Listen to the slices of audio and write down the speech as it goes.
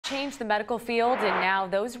changed the medical field, and now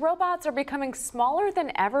those robots are becoming smaller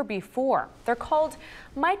than ever before. They're called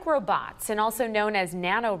microbots and also known as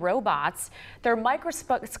nanorobots. They're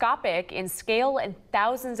microscopic in scale, and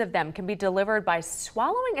thousands of them can be delivered by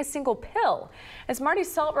swallowing a single pill. As Marty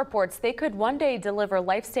Salt reports, they could one day deliver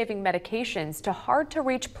life-saving medications to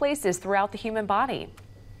hard-to-reach places throughout the human body.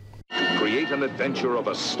 Create an adventure of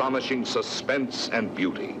astonishing suspense and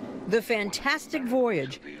beauty. The fantastic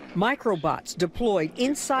voyage, microbots deployed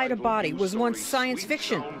inside a body, was once science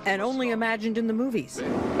fiction and only imagined in the movies.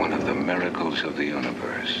 One of the miracles of the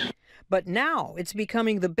universe. But now it's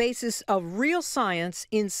becoming the basis of real science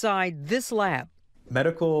inside this lab.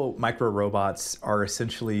 Medical microrobots are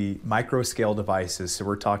essentially micro-scale devices, so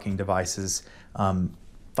we're talking devices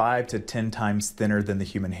 5 to 10 times thinner than the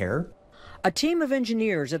human hair. A team of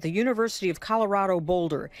engineers at the University of Colorado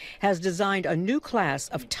Boulder has designed a new class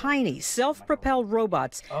of tiny, self-propelled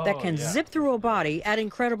robots that can zip through a body at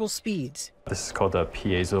incredible speeds. This is called a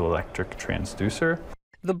piezoelectric transducer.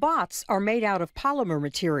 The bots are made out of polymer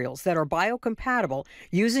materials that are biocompatible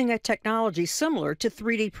using a technology similar to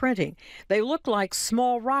 3D printing. They look like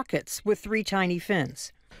small rockets with 3 tiny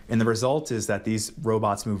fins. And the result is that these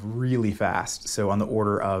robots move really fast, so on the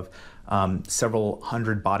order of several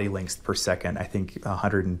hundred body lengths per second, I think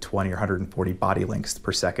 120 or 140 body lengths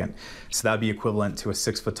per second. So that would be equivalent to a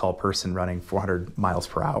 6-foot-tall person running 400 miles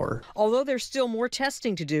per hour. Although there's still more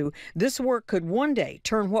testing to do, this work could one day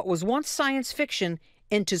turn what was once science fiction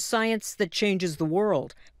into science that changes the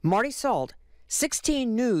world. Marty Salt,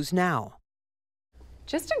 16 News Now.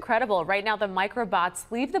 Just incredible. Right now, the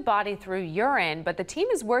microbots leave the body through urine, but the team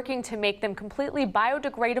is working to make them completely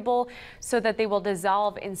biodegradable so that they will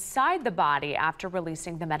dissolve inside the body after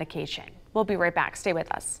releasing the medication. We'll be right back. Stay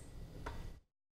with us.